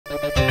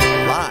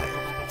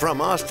From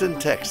Austin,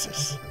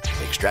 Texas,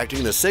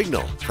 extracting the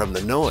signal from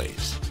the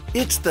noise,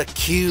 it's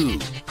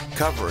theCUBE,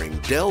 covering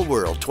Dell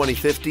World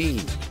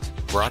 2015.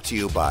 Brought to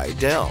you by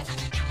Dell.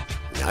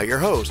 Now your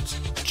hosts,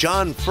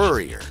 John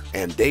Furrier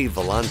and Dave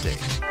Vellante.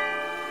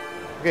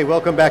 Okay,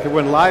 welcome back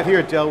everyone, live here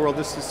at Dell World.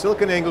 This is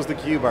SiliconANGLE's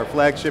theCUBE, our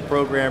flagship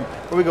program,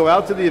 where we go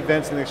out to the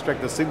events and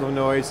extract the signal and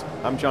noise.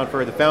 I'm John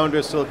Furrier, the founder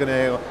of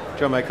SiliconANGLE.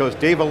 Join my co-host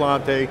Dave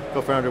Vellante,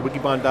 co-founder of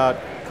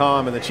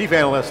Wikibon.com and the chief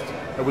analyst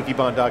at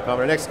Wikibon.com.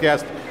 Our next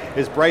guest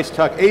is Bryce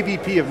Tuck,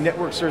 AVP of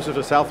Network Services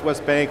of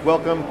Southwest Bank.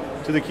 Welcome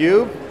to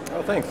theCUBE.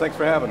 Oh, thanks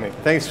for having me.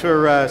 Thanks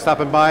for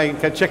stopping by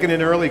and checking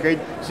in early, great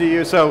to see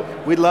you. So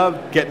we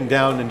love getting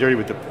down and dirty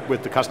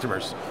with the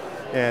customers.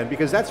 And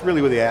because that's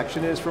really where the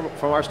action is from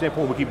our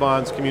standpoint,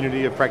 Wikibon's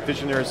community of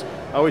practitioners,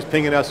 always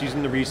pinging us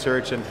using the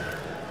research, and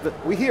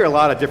we hear a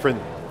lot of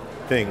different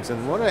things.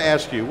 And I want to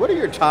ask you, what are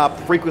your top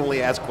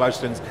frequently asked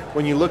questions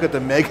when you look at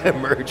the mega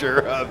merger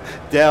of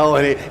Dell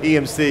and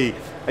EMC?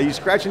 Are you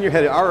scratching your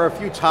head? Are there a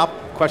few top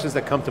questions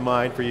that come to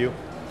mind for you?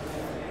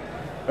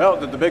 Well,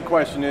 the big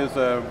question is,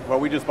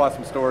 well, we just bought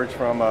some storage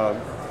from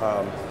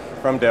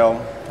Dell,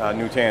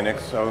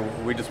 Nutanix, so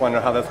we just want to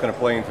know how that's going to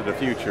play into the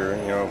future.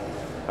 You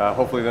know,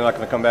 hopefully they're not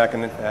going to come back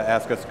and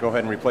ask us to go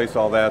ahead and replace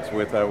all that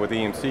with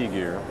EMC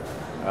gear.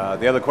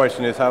 The other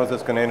question is, how is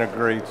this going to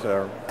integrate,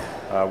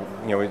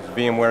 you know, is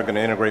VMware going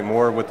to integrate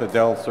more with the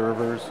Dell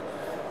servers?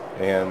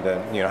 And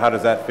you know, how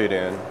does that fit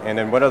in? And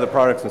then what other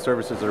products and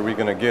services are we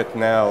going to get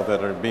now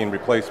that are being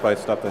replaced by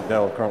stuff that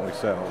Dell currently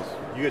sells?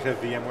 You guys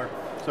have VMware?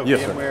 So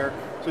yes, VMware,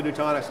 so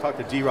Nutanix talked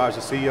to D-Raj, the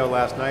CEO,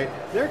 last night.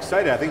 They're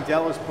excited. I think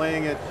Dell is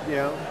playing it, you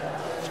know,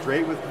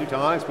 straight with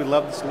Nutanix. We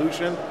love the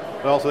solution,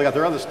 but also they got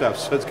their other stuff,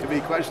 so it's going to be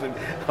a question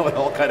how it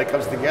all kind of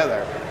comes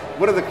together.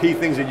 What are the key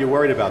things that you're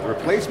worried about? The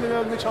replacement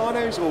of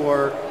Nutanix,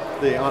 or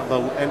the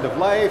end of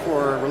life,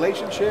 or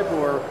relationship,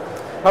 or?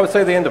 I would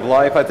say the end of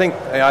life. I think,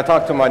 I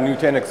talked to my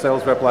Nutanix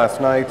sales rep last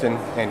night,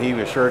 and he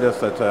assured us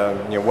that,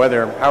 you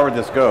know, however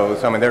this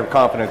goes, I mean, they're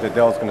confident that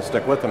Dell's going to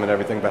stick with them and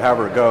everything, but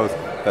however it goes,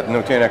 that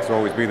Nutanix will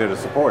always be there to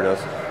support us.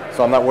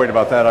 So I'm not worried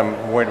about that.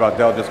 I'm worried about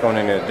Dell just going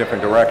in a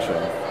different direction.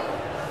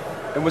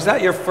 And was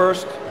that your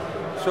first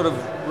sort of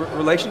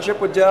relationship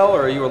with Dell,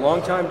 or are you a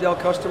long-time Dell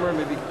customer?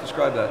 Maybe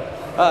describe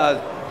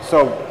that.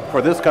 So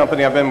for this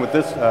company, I've been with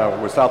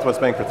Southwest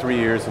Bank for 3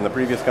 years, and the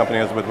previous company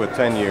I was with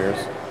 10 years.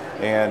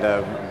 And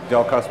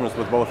Dell customers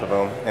with both of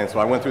them. And so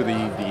I went through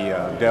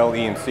the Dell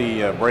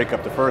EMC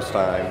breakup the first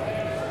time,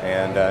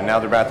 and now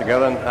they're back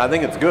together, and I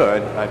think it's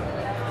good.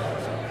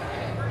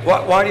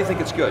 Why do you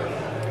think it's good?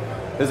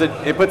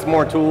 It puts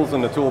more tools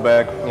in the tool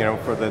bag, you know,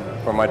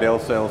 for my Dell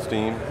sales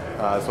team.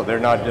 So they're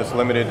not just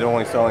limited to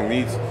only selling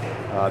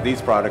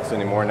these products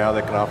anymore. Now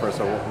they can offer us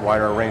a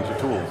wider range of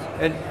tools.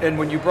 And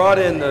when you brought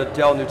in the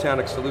Dell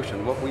Nutanix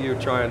solution, what were you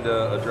trying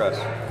to address?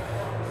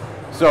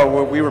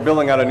 So we were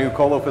building out a new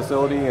colo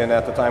facility, and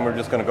at the time we were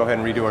just going to go ahead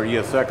and redo our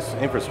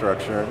ESX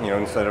infrastructure, you know,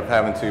 instead of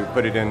having to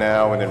put it in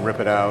now and then rip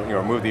it out, you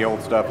know, move the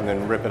old stuff and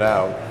then rip it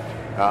out.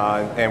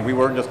 And we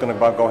weren't just going to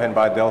go ahead and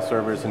buy Dell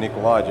servers and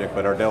EqualLogic,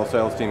 but our Dell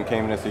sales team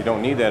came in and said, you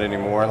don't need that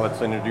anymore,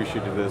 let's introduce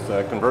you to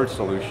this Converged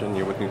solution,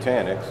 you know, with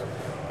Nutanix.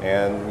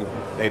 And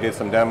they did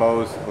some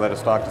demos, let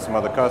us talk to some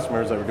other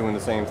customers that were doing the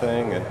same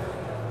thing,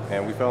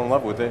 and we fell in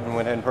love with it and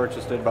went ahead and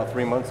purchased it about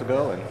 3 months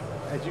ago. And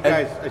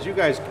As you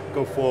guys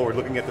go forward,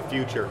 looking at the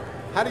future,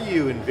 how do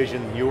you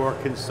envision your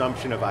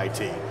consumption of IT?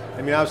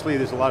 I mean, obviously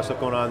there's a lot of stuff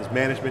going on, there's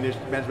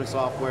management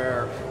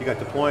software, you got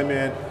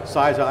deployment,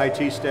 size of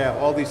IT staff,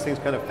 all these things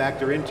kind of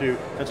factor into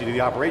essentially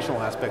the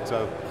operational aspects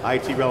of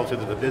IT relative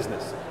to the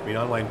business. I mean,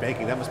 online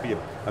banking, that must be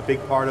a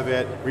big part of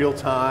it, real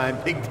time,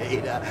 big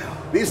data.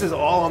 This is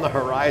all on the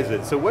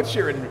horizon. So what's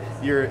your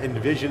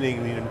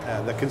envisioning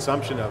the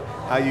consumption of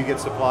how you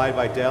get supplied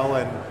by Dell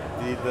and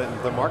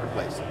the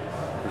marketplace?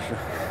 For sure.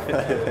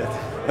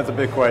 That's a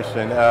big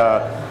question.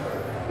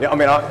 Yeah, I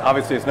mean,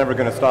 obviously it's never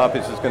going to stop.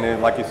 It's just going to,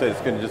 like you said,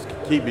 it's going to just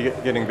keep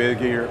getting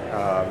bigger.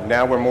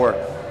 Now we're more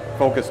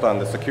focused on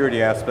the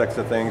security aspects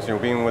of things. You know,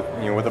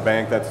 being with a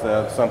bank, that's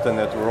something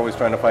that we're always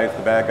trying to fight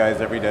the bad guys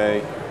every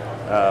day.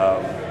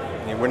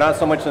 We're not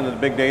so much into the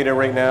big data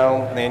right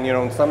now, and you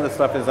know, some of the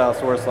stuff is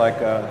outsourced, like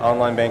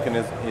online banking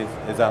is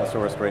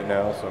outsourced right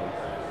now.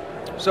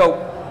 So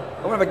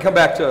I want to come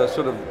back to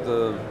sort of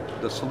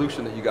the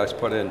solution that you guys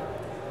put in.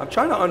 I'm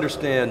trying to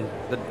understand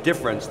the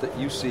difference that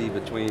you see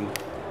between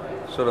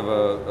sort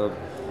of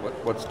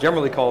what's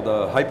generally called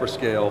a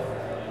hyperscale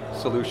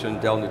solution,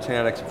 Dell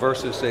Nutanix,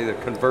 versus say the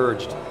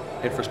converged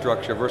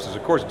infrastructure versus,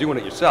 of course, doing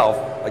it yourself,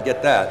 I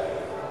get that.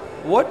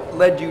 What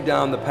led you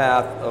down the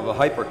path of a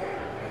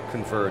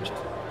hyper-converged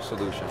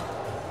solution?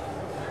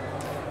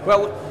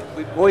 Well,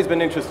 we've always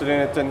been interested in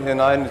it,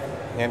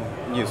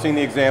 and you've seen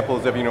the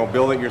examples of, you know,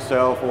 build it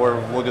yourself, or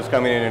we'll just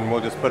come in and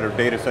we'll just put a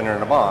data center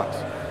in a box.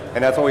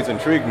 And that's always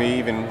intrigued me,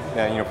 even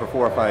you know, for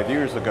 4 or 5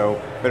 years ago,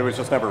 but it was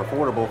just never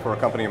affordable for a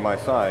company of my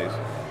size.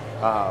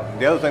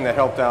 The other thing that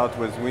helped out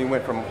was we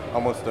went from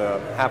almost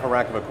half a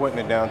rack of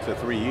equipment down to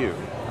 3U.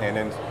 And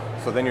then,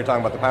 so then you're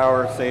talking about the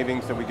power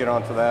savings that we get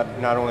onto that,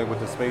 not only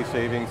with the space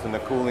savings and the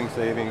cooling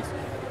savings.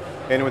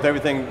 And with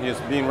everything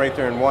just being right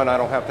there in one, I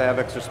don't have to have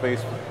extra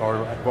space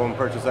or go and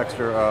purchase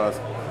extra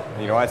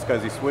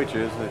iSCSI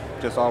switches,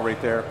 it's just all right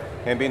there.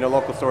 And being a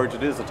local storage,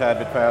 it is a tad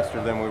bit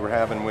faster than we were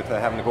having with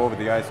having to go over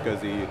the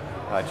iSCSI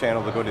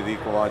channel to go to the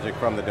Equalogic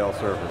from the Dell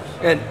servers.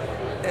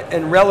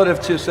 And relative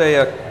to, say,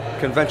 a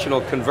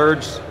conventional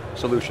converged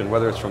solution,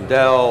 whether it's from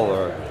Dell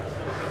or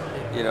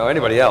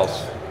anybody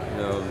else,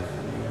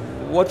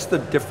 what's the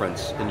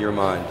difference in your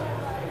mind?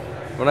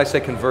 When I say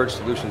converged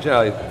solutions,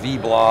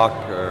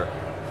 vBlock or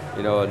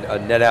a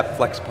NetApp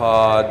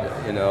FlexPod,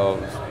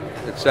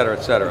 et cetera,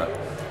 et cetera.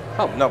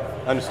 Oh, no,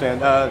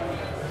 understand.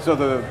 So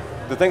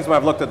the things when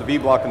I've looked at the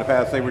vBlock in the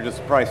past, they were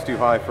just priced too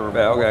high for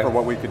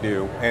what we could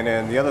do. And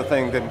then the other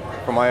thing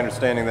that, from my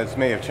understanding, that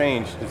may have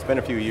changed, it's been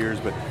a few years,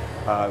 but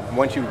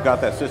once you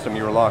got that system,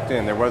 you were locked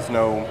in. There was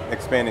no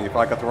expanding. If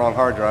I got the wrong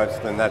hard drives,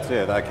 then that's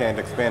it. I can't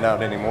expand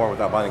out anymore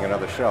without buying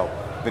another shelf.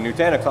 The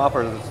Nutanix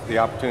offers the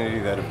opportunity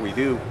that if we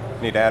do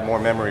need to add more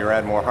memory or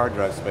add more hard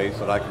drive space,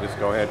 that I can just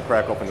go ahead,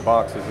 crack open the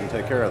boxes and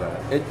take care of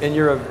that. And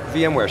you're a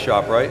VMware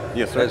shop, right?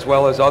 Yes, sir. As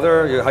well as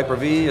you're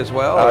Hyper-V as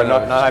well?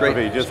 Not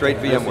Hyper-V, just straight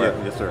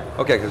VMware. Yes, sir.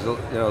 Okay, because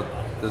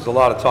there's a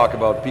lot of talk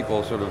about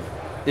people sort of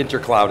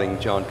interclouding,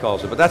 John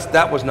calls it, but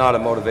that was not a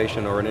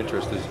motivation or an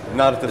interest.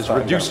 Not at this time.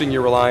 Reducing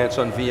your reliance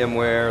on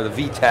VMware,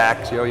 the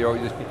VTAX. You're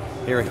always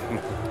hearing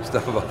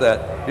stuff about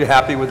that. You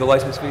happy with the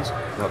license fees?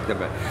 No, get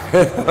back.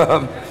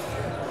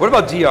 What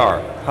about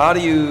DR? How do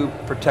you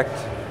protect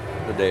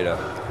the data?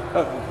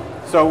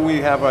 So we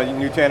have a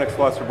Nutanix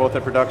Plus for both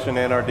the production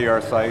and our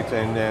DR sites,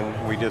 and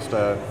then we just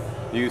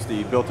use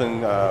the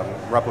built-in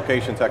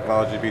replication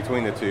technology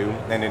between the two,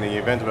 and in the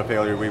event of a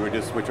failure, we would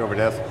just switch over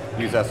to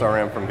use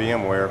SRM from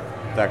VMware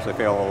to actually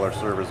fail all our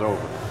servers over.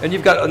 And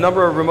you've got a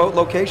number of remote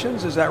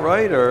locations, is that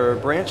right, or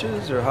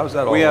branches, or how's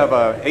that all? We have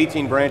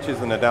 18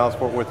 branches in the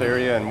Dallas-Fort Worth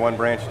area and 1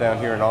 branch down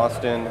here in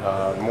Austin,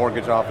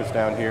 mortgage office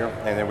down here,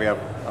 and then we have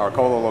our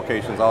colo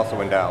locations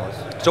also in Dallas.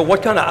 So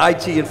what kind of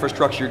IT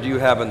infrastructure do you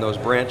have in those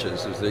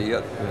branches? Is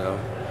there,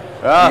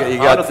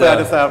 honestly,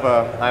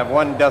 I have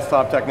 1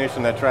 desktop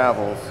technician that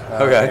travels.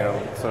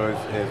 Okay. So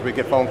as we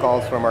get phone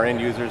calls from our end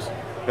users,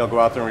 they'll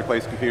go out there and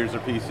replace computers or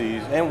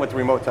PCs, and with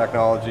remote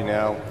technology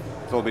now,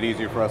 it's a little bit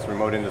easier for us to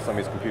remote into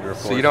somebody's computer.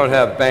 So you don't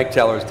have bank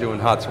tellers doing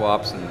hot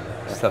swaps and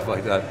stuff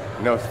like that?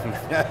 No,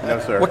 no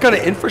sir. What kind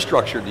of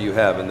infrastructure do you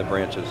have in the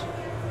branches?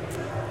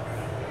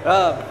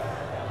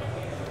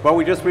 Well,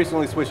 we just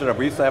recently switched it up.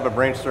 We used to have a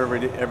branch server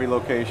at every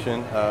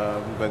location,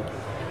 but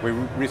we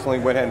recently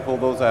went ahead and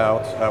pulled those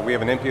out. We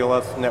have an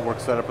MPLS network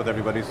set up with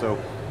everybody, so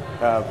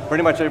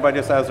pretty much everybody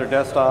just has their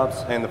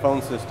desktops and the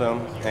phone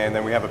system, and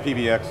then we have a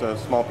PBX, a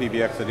small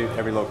PBX at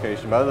every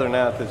location. But other than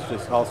that, it's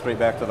just all straight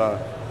back to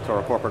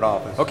our corporate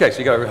office. Okay, so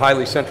you got a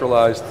highly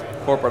centralized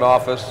corporate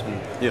office.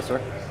 And yes, sir.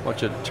 A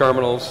bunch of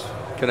terminals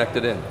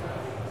connected in.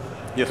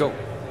 Yes, cool.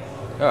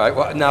 Sir. All right,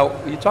 well,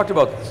 now you talked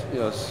about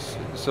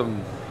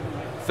some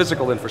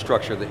physical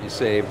infrastructure that you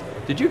saved.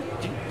 Did you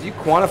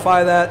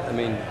quantify that? I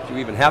mean, do you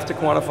even have to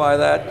quantify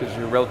that because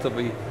you're a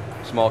relatively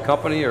small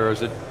company, or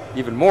is it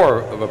even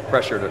more of a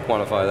pressure to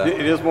quantify that?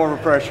 It is more of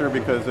a pressure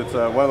because it's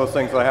one of those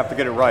things that I have to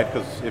get it right,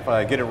 because if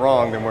I get it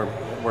wrong, then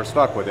we're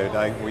stuck with it.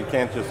 We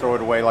can't just throw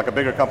it away. Like a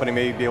bigger company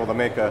may be able to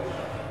make a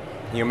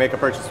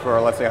purchase for,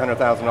 let's say,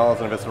 $100,000,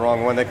 and if it's the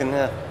wrong one, they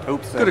can,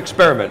 oops. Good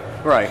experiment.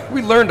 Right.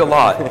 We learned a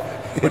lot.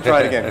 We'll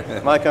try it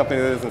again. My company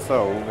isn't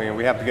so. I mean,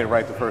 we have to get it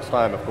right the first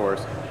time, of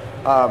course.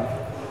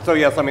 So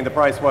yes, I mean, the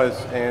price was,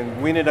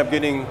 and we ended up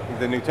getting,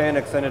 the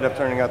Nutanix ended up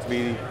turning out to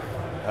be,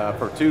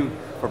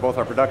 for both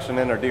our production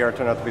and our DR,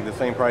 turned out to be the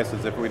same price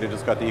as if we'd have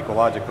just got the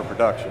Equalogic for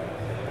production.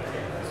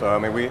 So I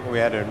mean, we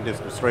had to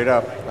just straight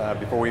up,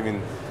 before we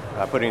even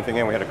put anything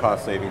in, we had a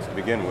cost savings to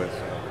begin with.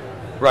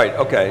 Right,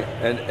 okay,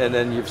 and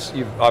then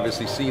you've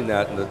obviously seen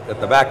that at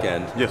the back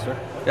end. Yes, sir.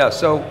 Yeah,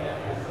 so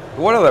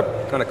what other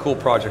kind of cool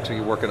projects are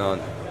you working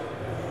on?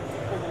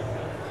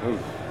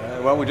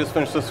 Well, we just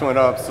finished this one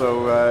up,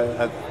 so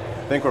I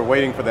think we're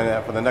waiting for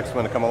the next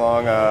one to come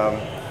along.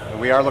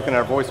 We are looking at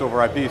our voice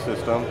over IP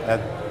system. That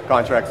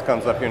contract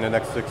comes up here in the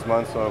next 6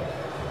 months, so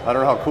I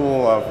don't know how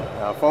cool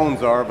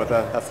phones are, but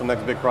that's the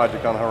next big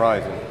project on the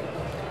horizon.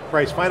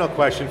 Bryce, final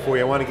question for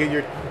you. I want to get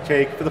your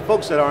take. For the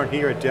folks that aren't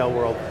here at Dell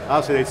World,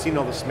 obviously they've seen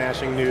all the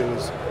smashing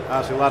news,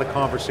 obviously a lot of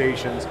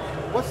conversations.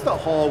 What's the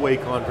hallway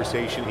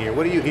conversation here?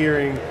 What are you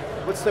hearing?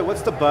 What's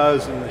the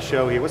buzz in the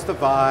show here? What's the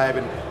vibe,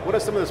 and what are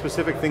some of the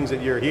specific things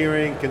that you're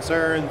hearing?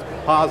 Concerns,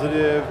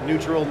 positive,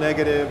 neutral,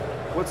 negative?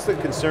 What's the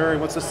concern?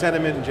 What's the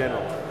sentiment in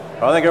general?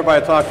 Well, I think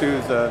everybody I talked to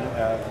is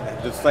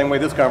just the same way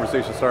this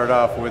conversation started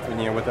off with,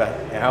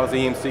 how's the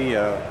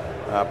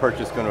EMC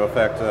purchase going to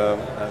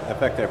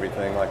affect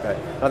everything like that.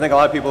 I think a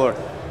lot of people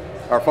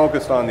are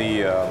focused on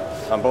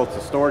on both the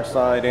storage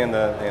side and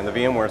the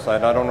VMware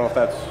side. I don't know if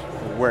that's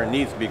where it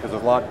needs to be, because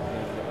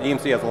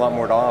EMC has a lot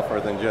more to offer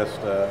than just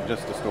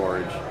the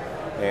storage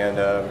and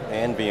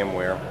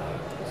VMware.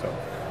 So,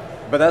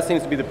 but that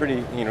seems to be the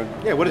pretty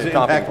yeah. What does it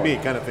impact me,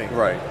 kind of thing?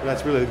 Right.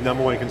 That's really the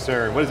number one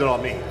concern. What does it all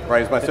mean?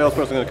 Right. Is my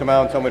salesperson going to come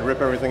out and tell me to rip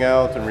everything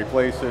out and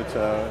replace it,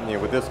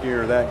 with this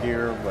gear or that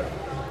gear? But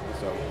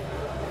so.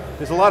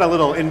 there's a lot of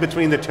little in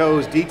between the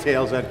toes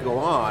details that go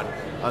on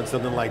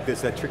something like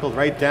this that trickle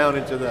right down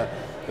into the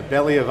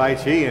belly of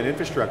IT and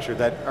infrastructure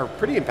that are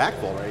pretty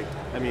impactful, right?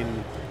 I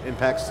mean,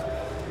 impacts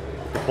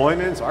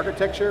deployments,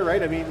 architecture,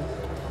 right? I mean.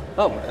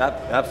 Oh,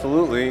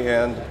 absolutely,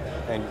 and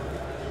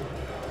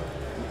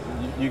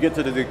you get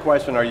to the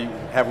question,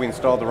 have we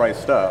installed the right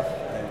stuff?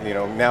 You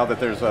know, now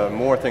that there's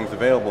more things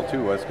available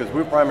to us, because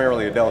we're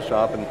primarily a Dell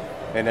shop,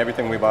 and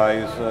everything we buy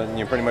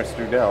is pretty much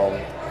through Dell.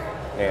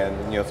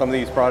 And some of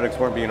these products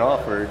weren't being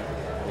offered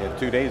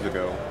 2 days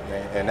ago,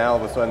 and now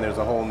all of a sudden there's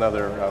a whole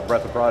nother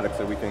breadth of products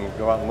that we can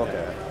go out and look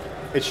at.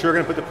 It's sure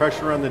going to put the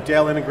pressure on the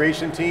Dell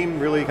integration team,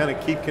 really kind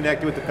of keep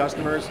connected with the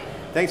customers.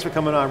 Thanks for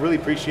coming on, really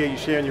appreciate you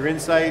sharing your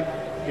insight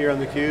here on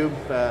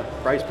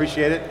theCUBE. Bryce,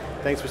 appreciate it.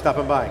 Thanks for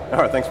stopping by. All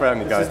right, thanks for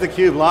having me, guys. This is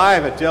theCUBE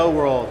live at Dell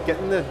World,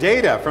 getting the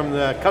data from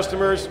the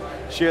customers,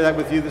 share that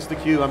with you. This is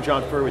theCUBE, I'm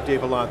John Furr with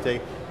Dave Vellante.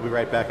 We'll be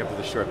right back after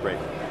this short break.